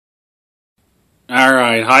All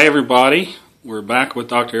right. Hi, everybody. We're back with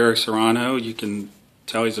Dr. Eric Serrano. You can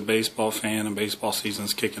tell he's a baseball fan and baseball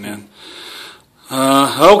season's kicking in.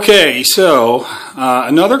 Okay, so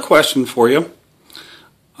another question for you.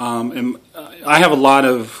 I have a lot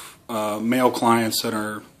of male clients that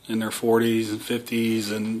are in their 40s and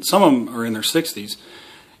 50s, and some of them are in their 60s.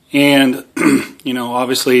 And, you know,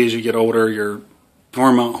 obviously as you get older, your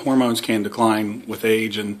hormones can decline with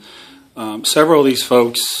age. And several of these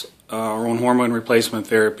folks are on hormone replacement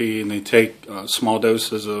therapy, and they take small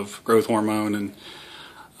doses of growth hormone.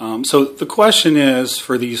 And so the question is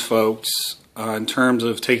for these folks, in terms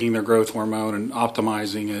of taking their growth hormone and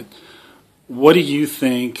optimizing it, what do you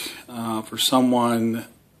think for someone,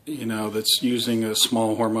 you know, that's using a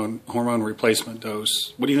small hormone replacement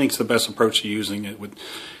dose? What do you think is the best approach to using it? With,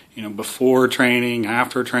 you know, before training,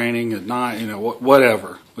 after training, at night, you know,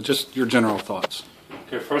 whatever. But just your general thoughts.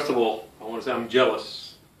 Okay, first of all, I want to say I'm jealous,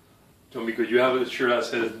 because you have a shirt that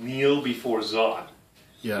says "Kneel before Zod."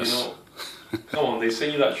 Yes. You know, come on, they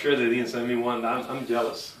send you that shirt. They didn't send me one. I'm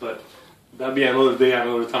jealous, but that'll be another day,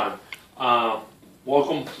 another time.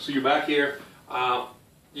 Welcome to see you back here.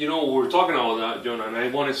 You know, we're talking about that, John, and I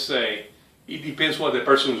want to say it depends what the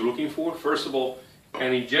person is looking for. First of all,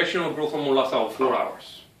 an injection of growth hormone lasts about 4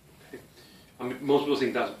 hours. Okay? I mean, most people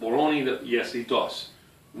think that's baloney. Yes, it does.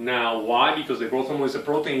 Now, why? Because the growth hormone is a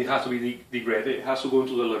protein. It has to be degraded. It has to go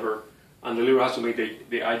into the liver, and the liver has to make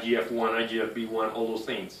the IGF-1, IGF-B1, all those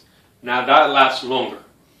things. Now, that lasts longer.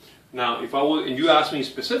 Now, if I would, and you asked me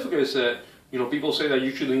specifically, said, you know, people say that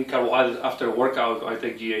you should eat carbohydrates after a workout. I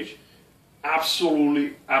take GH.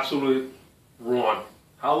 Absolutely, absolutely wrong.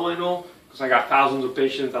 How do I know? Because I got thousands of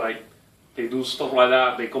patients that they do stuff like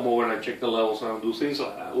that. They come over and I check the levels and I do things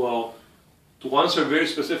like that. Well, to answer very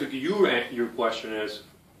specifically your question is,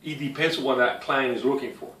 it depends on what that client is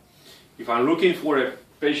looking for. If I'm looking for a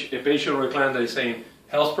patient or a client that is saying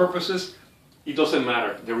health purposes, it doesn't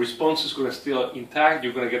matter. The response is going to still intact.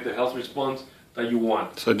 You're going to get the health response that you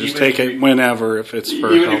want. So just take it whenever, if it's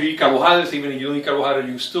for even health. if you eat carbohydrates, even if you don't eat carbohydrates,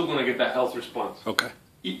 you're still going to get that health response. Okay.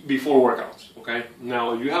 Before workouts. Okay.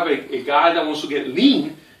 Now, if you have a guy that wants to get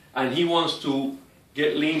lean and he wants to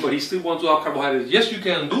get lean, but he still wants to have carbohydrates, yes, you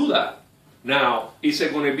can do that. Now, is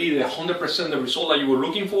it going to be the 100% the result that you were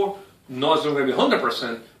looking for? No, it's not going to be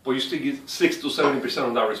 100%, but you still get 60 to 70%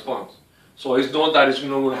 of that response. So it's not that it's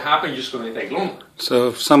not going to happen, it's just going to take longer. So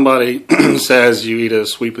if somebody says you eat a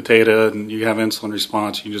sweet potato and you have insulin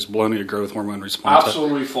response, you just blow your growth hormone response.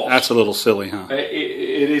 Absolutely false. That's a little silly, huh?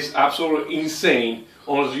 It is absolutely insane.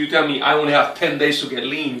 Unless you tell me I only have 10 days to get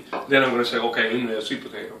lean, then I'm going to say, okay, eliminate a sweet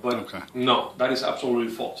potato. But no, that is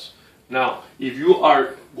absolutely false. Now, if you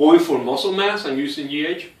are going for muscle mass and using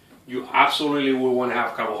GH, you absolutely will want to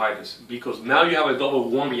have carbohydrates, because now you have a double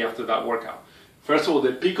whammy after that workout. First of all,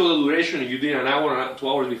 the peak of the duration, if you did an hour and 2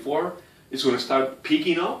 hours before, it's going to start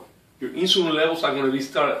peaking up. Your insulin levels are going to be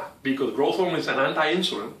started, because growth hormone is an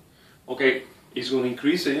anti-insulin. Okay, it's going to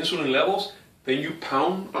increase the insulin levels. Then you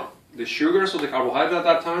pound the sugars of the carbohydrate at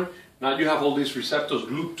that time. Now you have all these receptors,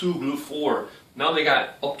 GLUT2, GLUT4. Now they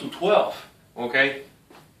got up to 12. Okay,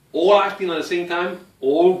 all acting at the same time,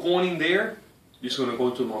 all going in there. It's going to go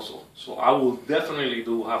to muscle. So I will definitely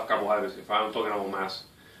have carbohydrates if I'm talking about mass.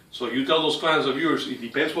 So you tell those clients of yours, it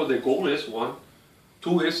depends what the goal is, one.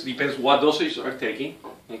 Two is, depends what dosage they're taking,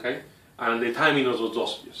 okay? And the timing of those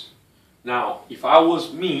dosages. Now, if I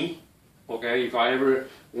was me, okay, if I ever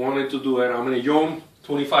wanted to do it, I'm a young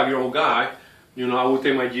 25-year-old guy, you know, I would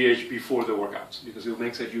take my GH before the workouts, because it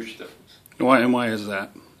makes a huge difference. Why is that?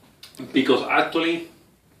 Because actually,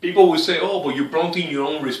 people will say, oh, but you're prompting your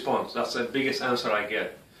own response. That's the biggest answer I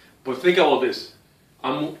get. But think about this.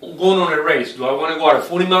 I'm going on a race. Do I want to go at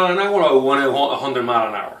 40 miles an hour, or I want to go 100 miles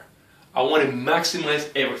an hour? I want to maximize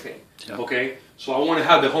everything, okay? So I want to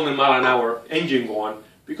have the 100 mile an hour engine going,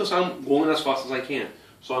 because I'm going as fast as I can.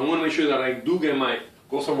 So I'm going to make sure that I do get my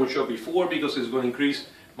growth hormone shot before, because it's going to increase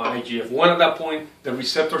my IGF-1 at that point. The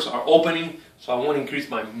receptors are opening, so I want to increase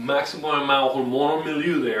my maximum amount of hormonal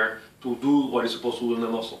milieu there to do what it's supposed to do in the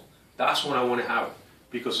muscle. That's when I want to have it,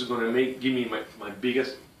 because it's going to give me my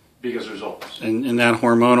biggest results. And that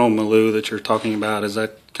hormonal milieu that you're talking about, is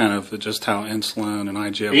that kind of just how insulin and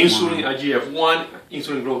IGF-1? Insulin, IGF-1,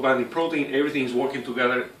 insulin growth binding protein, everything is working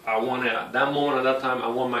together. I want to, at that moment, at that time, I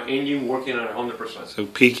want my engine working at 100%. So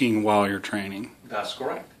peaking while you're training. That's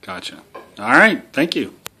correct. Gotcha. All right. Thank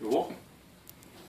you.